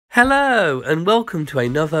Hello and welcome to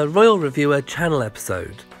another Royal Reviewer channel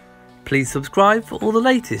episode. Please subscribe for all the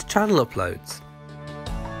latest channel uploads.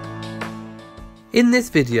 In this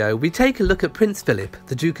video we take a look at Prince Philip,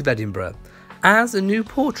 the Duke of Edinburgh, as a new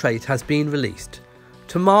portrait has been released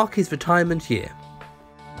to mark his retirement year.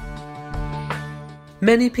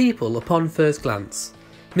 Many people upon first glance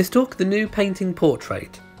mistook the new painting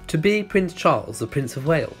portrait to be Prince Charles, the Prince of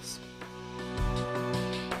Wales.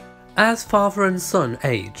 As father and son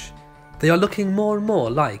age, they are looking more and more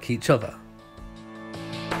like each other.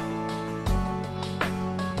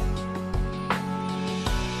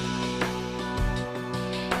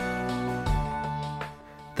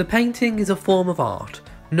 The painting is a form of art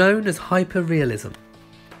known as hyperrealism.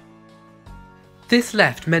 This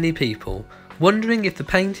left many people wondering if the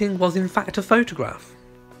painting was in fact a photograph.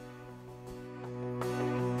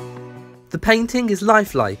 The painting is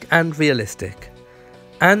lifelike and realistic,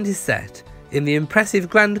 and is set in the impressive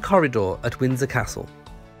Grand Corridor at Windsor Castle.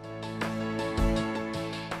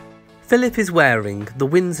 Philip is wearing the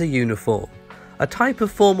Windsor uniform, a type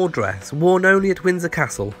of formal dress worn only at Windsor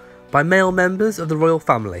Castle by male members of the royal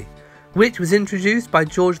family, which was introduced by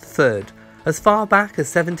George III as far back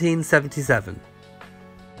as 1777.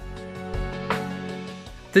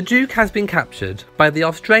 The Duke has been captured by the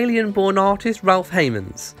Australian-born artist Ralph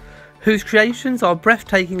Haymans, whose creations are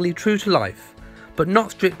breathtakingly true to life, but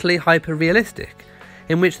not strictly hyper-realistic,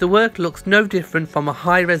 in which the work looks no different from a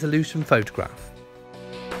high-resolution photograph.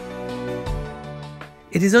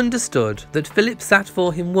 It is understood that Philip sat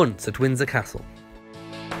for him once at Windsor Castle.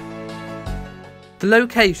 The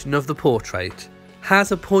location of the portrait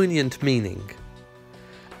has a poignant meaning.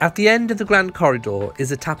 At the end of the Grand Corridor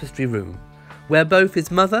is a tapestry room, where both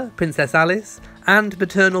his mother, Princess Alice, and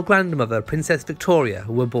maternal grandmother, Princess Victoria,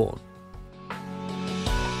 were born.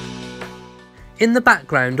 In the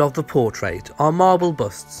background of the portrait are marble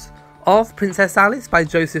busts of Princess Alice by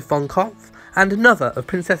Joseph von Kopf and another of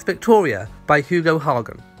Princess Victoria by Hugo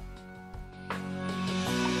Hagen.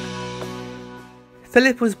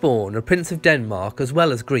 Philip was born a Prince of Denmark as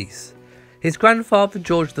well as Greece. His grandfather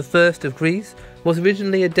George I of Greece was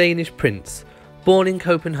originally a Danish prince, born in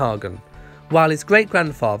Copenhagen, while his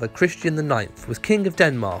great-grandfather Christian IX was King of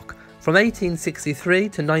Denmark from 1863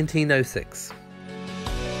 to 1906.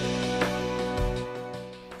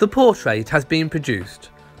 The portrait has been produced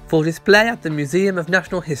for display at the Museum of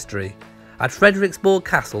National History at Frederiksborg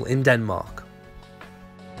Castle in Denmark.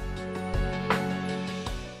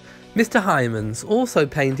 Mr. Haymans also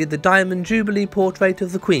painted the Diamond Jubilee portrait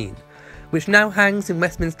of the Queen, which now hangs in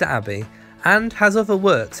Westminster Abbey and has other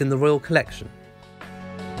works in the royal collection.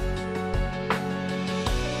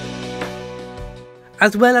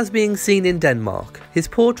 As well as being seen in Denmark, his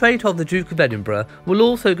portrait of the Duke of Edinburgh will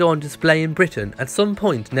also go on display in Britain at some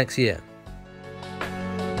point next year.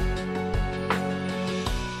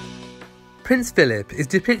 Prince Philip is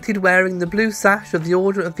depicted wearing the blue sash of the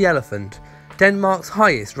Order of the Elephant, Denmark's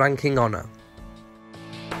highest ranking honour.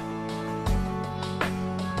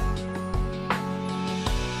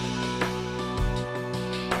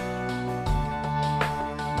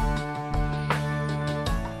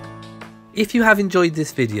 If you have enjoyed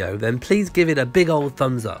this video, then please give it a big old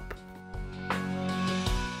thumbs up.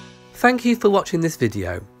 Thank you for watching this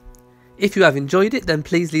video. If you have enjoyed it, then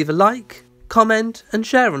please leave a like, comment and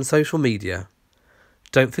share on social media.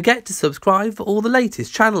 Don't forget to subscribe for all the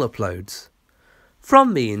latest channel uploads.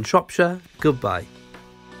 From me in Shropshire, goodbye.